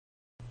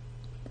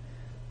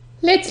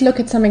Let's look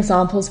at some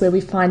examples where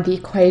we find the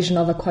equation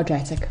of a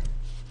quadratic.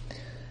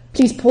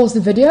 Please pause the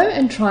video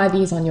and try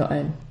these on your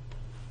own.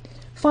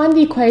 Find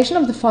the equation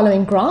of the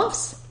following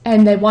graphs,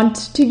 and they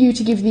want you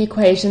to give the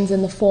equations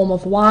in the form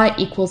of y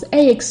equals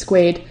ax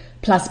squared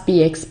plus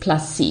bx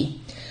plus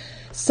c.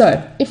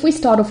 So, if we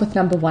start off with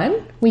number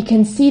 1, we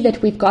can see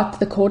that we've got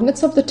the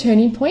coordinates of the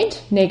turning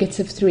point,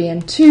 -3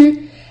 and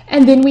 2,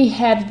 and then we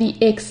have the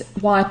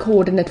xy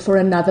coordinate for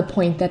another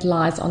point that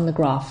lies on the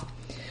graph.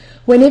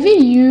 Whenever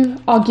you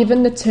are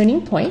given the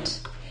turning point,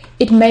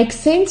 it makes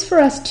sense for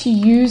us to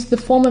use the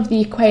form of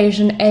the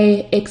equation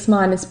ax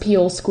minus p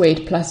all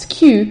squared plus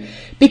q,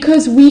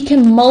 because we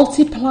can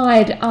multiply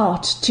it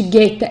out to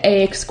get the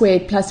ax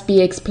squared plus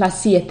bx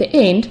plus c at the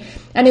end.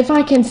 And if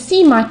I can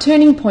see my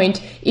turning point,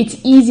 it's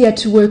easier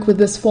to work with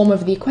this form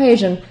of the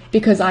equation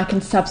because I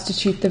can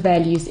substitute the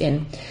values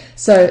in.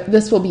 So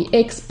this will be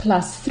x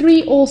plus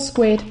 3 all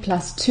squared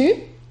plus 2.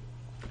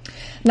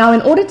 Now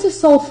in order to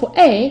solve for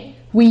a,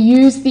 we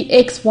use the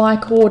xy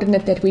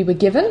coordinate that we were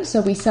given, so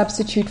we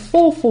substitute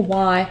 4 for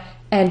y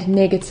and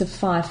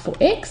 -5 for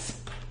x.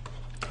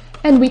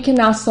 And we can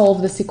now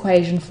solve this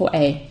equation for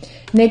a.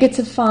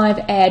 -5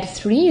 add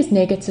 3 is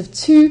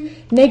 -2,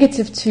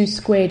 -2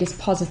 squared is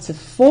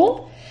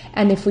 +4,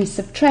 and if we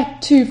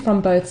subtract 2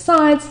 from both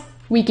sides,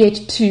 we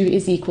get 2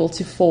 is equal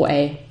to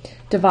 4a.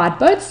 Divide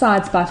both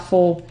sides by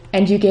 4,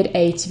 and you get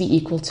a to be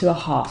equal to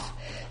 1/2.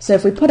 So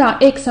if we put our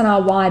x and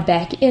our y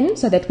back in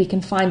so that we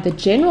can find the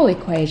general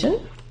equation,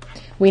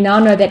 we now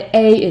know that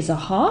a is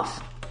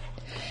 1/2,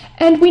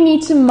 and we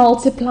need to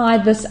multiply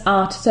this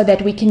out so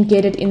that we can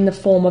get it in the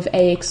form of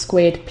ax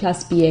squared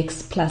plus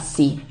bx plus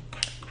c.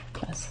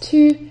 Plus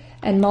 2,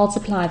 and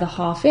multiply the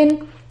 1/2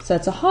 in, so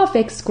it's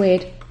 1/2x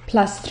squared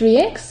plus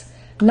 3x.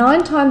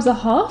 9 times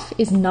 1/2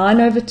 is 9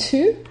 over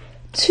 2,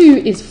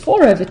 2 is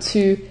 4 over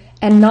 2,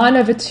 and 9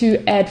 over 2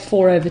 add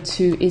 4 over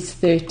 2 is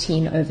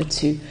 13 over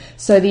 2.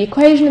 So the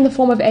equation in the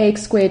form of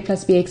ax squared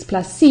plus bx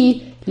plus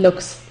c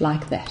looks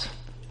like that.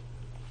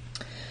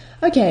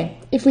 Okay,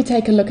 if we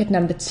take a look at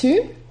number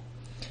 2,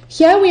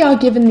 here we are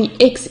given the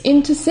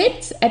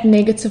x-intercepts at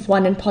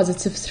 -1 and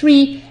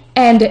 +3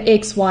 and an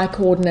xy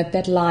coordinate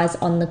that lies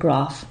on the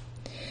graph.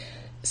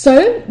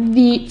 So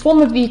the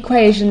form of the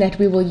equation that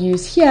we will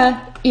use here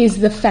is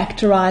the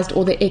factorized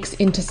or the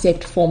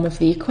x-intercept form of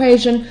the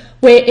equation,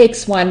 where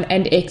x1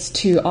 and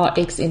x2 are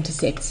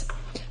x-intercepts.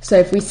 So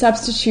if we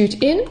substitute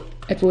in,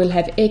 it will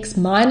have x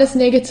minus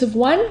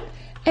 -1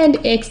 and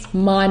x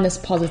minus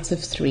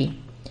 +3.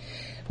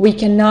 We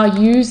can now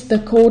use the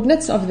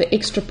coordinates of the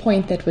extra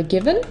point that were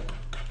given.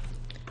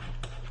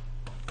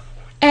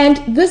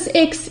 And this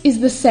x is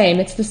the same,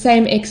 it's the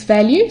same x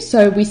value,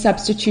 so we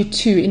substitute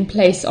 2 in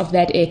place of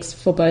that x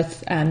for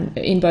both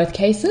in both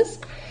cases.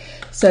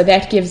 So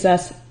that gives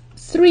us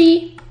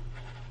 3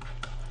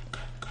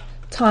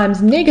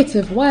 times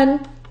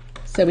 -1,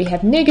 so we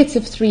have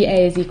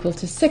 -3a is equal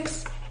to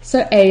 6,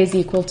 so a is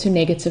equal to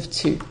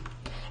 -2.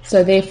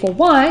 So therefore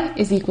y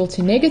is equal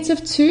to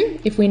 -2.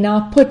 If we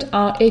now put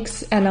our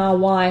x and our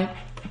y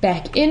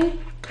back in,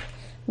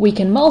 we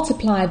can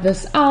multiply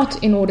this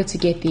out in order to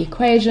get the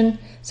equation.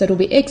 So it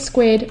will be x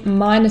squared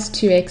minus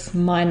 2x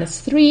minus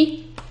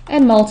 3,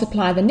 and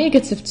multiply the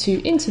 -2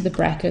 into the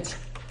bracket,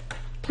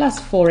 plus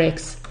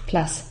 4x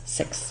plus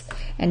 6.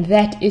 And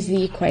that is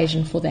the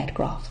equation for that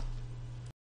graph.